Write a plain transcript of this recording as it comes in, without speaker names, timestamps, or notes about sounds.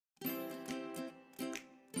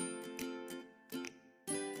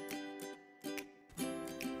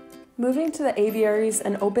Moving to the aviaries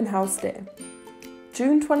and open house day.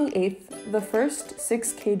 June 28th, the first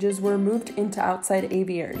 6 cages were moved into outside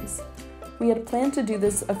aviaries. We had planned to do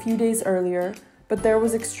this a few days earlier, but there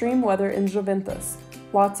was extreme weather in Žuvintas,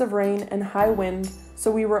 lots of rain and high wind, so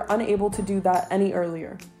we were unable to do that any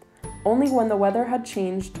earlier. Only when the weather had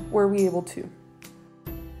changed were we able to.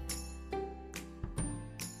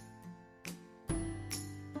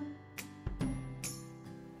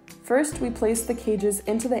 First, we placed the cages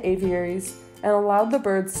into the aviaries and allowed the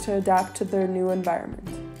birds to adapt to their new environment.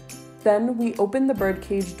 Then, we opened the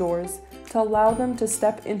birdcage doors to allow them to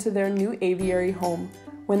step into their new aviary home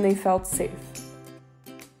when they felt safe.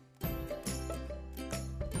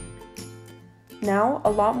 Now, a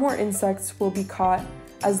lot more insects will be caught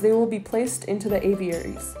as they will be placed into the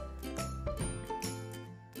aviaries.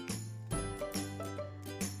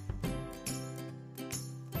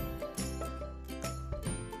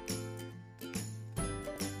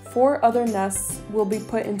 Four other nests will be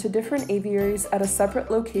put into different aviaries at a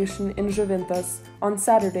separate location in Žuvintas on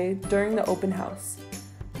Saturday during the open house.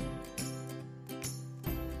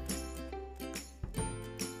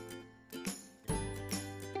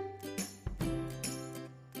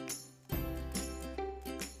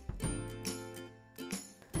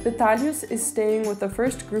 Alytus is staying with the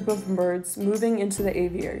first group of birds moving into the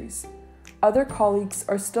aviaries. Other colleagues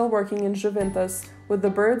are still working in Žuvintas with the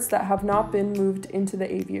birds that have not been moved into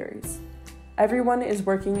the aviaries. Everyone is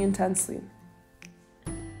working intensely.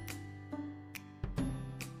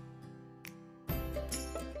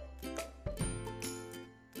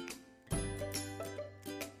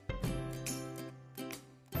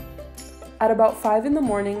 At about 5 in the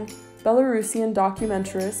morning, Belarusian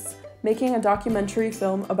documentarists making a documentary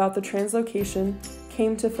film about the translocation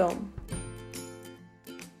came to film.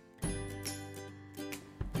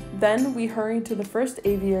 Then we hurried to the first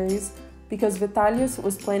aviaries because Alytus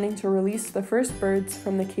was planning to release the first birds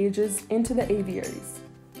from the cages into the aviaries.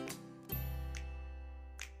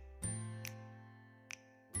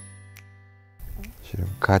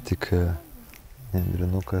 Žiūrėjom, ką tik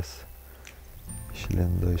nendrinukas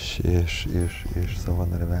išlindo iš savo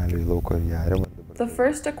narvelio į lauko aviariumą. The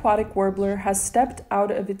first aquatic warbler has stepped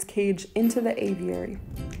out of its cage into the aviary.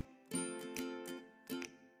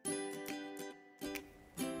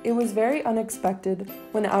 It was very unexpected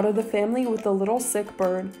when out of the family with the little sick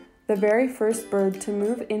bird, the very first bird to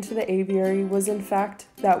move into the aviary was in fact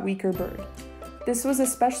that weaker bird. This was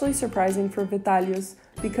especially surprising for Alytus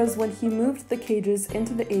because when he moved the cages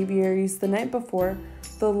into the aviaries the night before,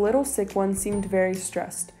 the little sick one seemed very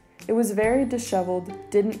stressed. It was very disheveled,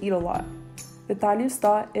 didn't eat a lot. Alytus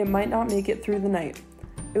thought it might not make it through the night.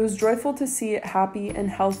 It was joyful to see it happy and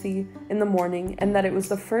healthy in the morning and that it was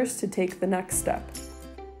the first to take the next step.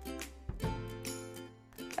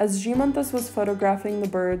 As Žuvintas was photographing the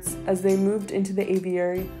birds as they moved into the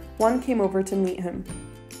aviary, one came over to meet him.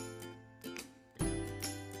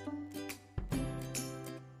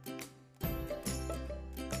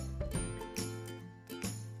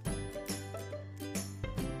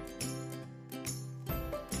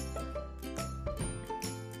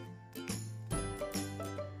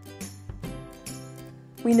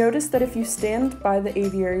 We noticed that if you stand by the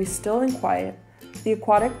aviary still and quiet, the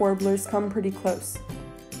aquatic warblers come pretty close.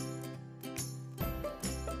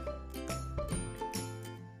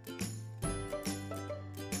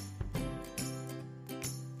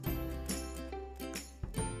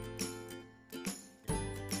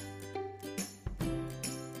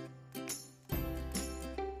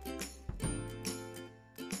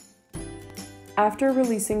 After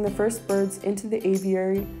releasing the first birds into the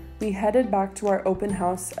aviary, we headed back to our open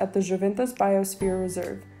house at the Žuvintas Biosphere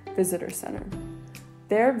Reserve Visitor Center.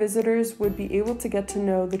 There, visitors would be able to get to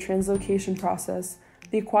know the translocation process,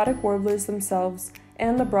 the aquatic warblers themselves,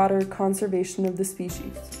 and the broader conservation of the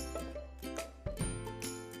species.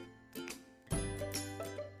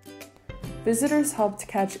 Visitors helped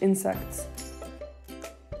catch insects.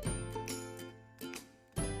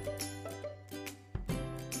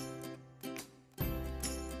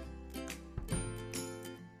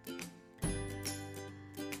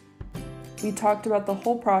 We talked about the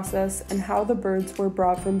whole process and how the birds were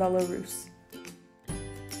brought from Belarus.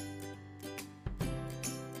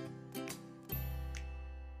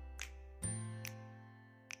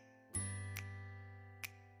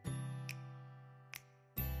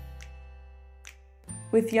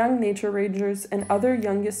 With young nature rangers and other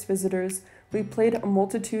youngest visitors, we played a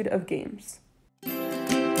multitude of games.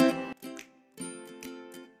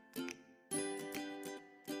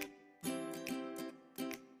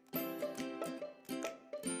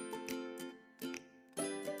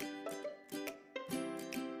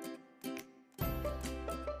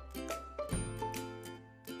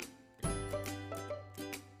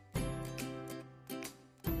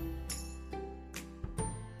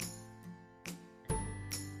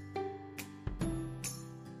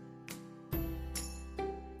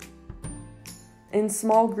 In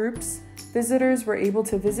small groups, visitors were able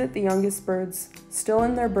to visit the youngest birds, still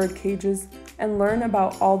in their bird cages, and learn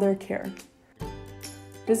about all their care.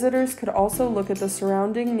 Visitors could also look at the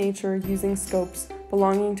surrounding nature using scopes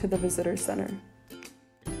belonging to the visitor center.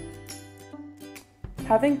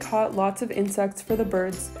 Having caught lots of insects for the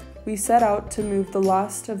birds, we set out to move the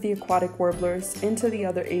last of the aquatic warblers into the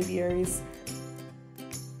other aviaries.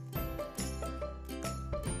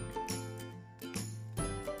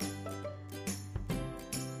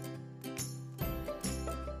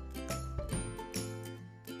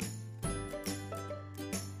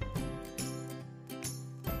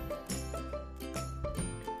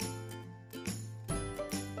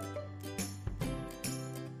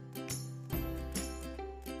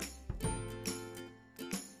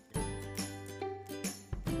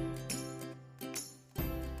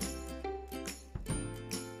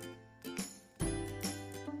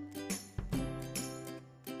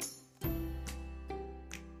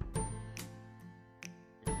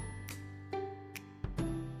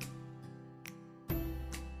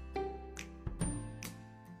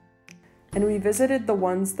 And we visited the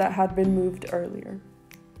ones that had been moved earlier.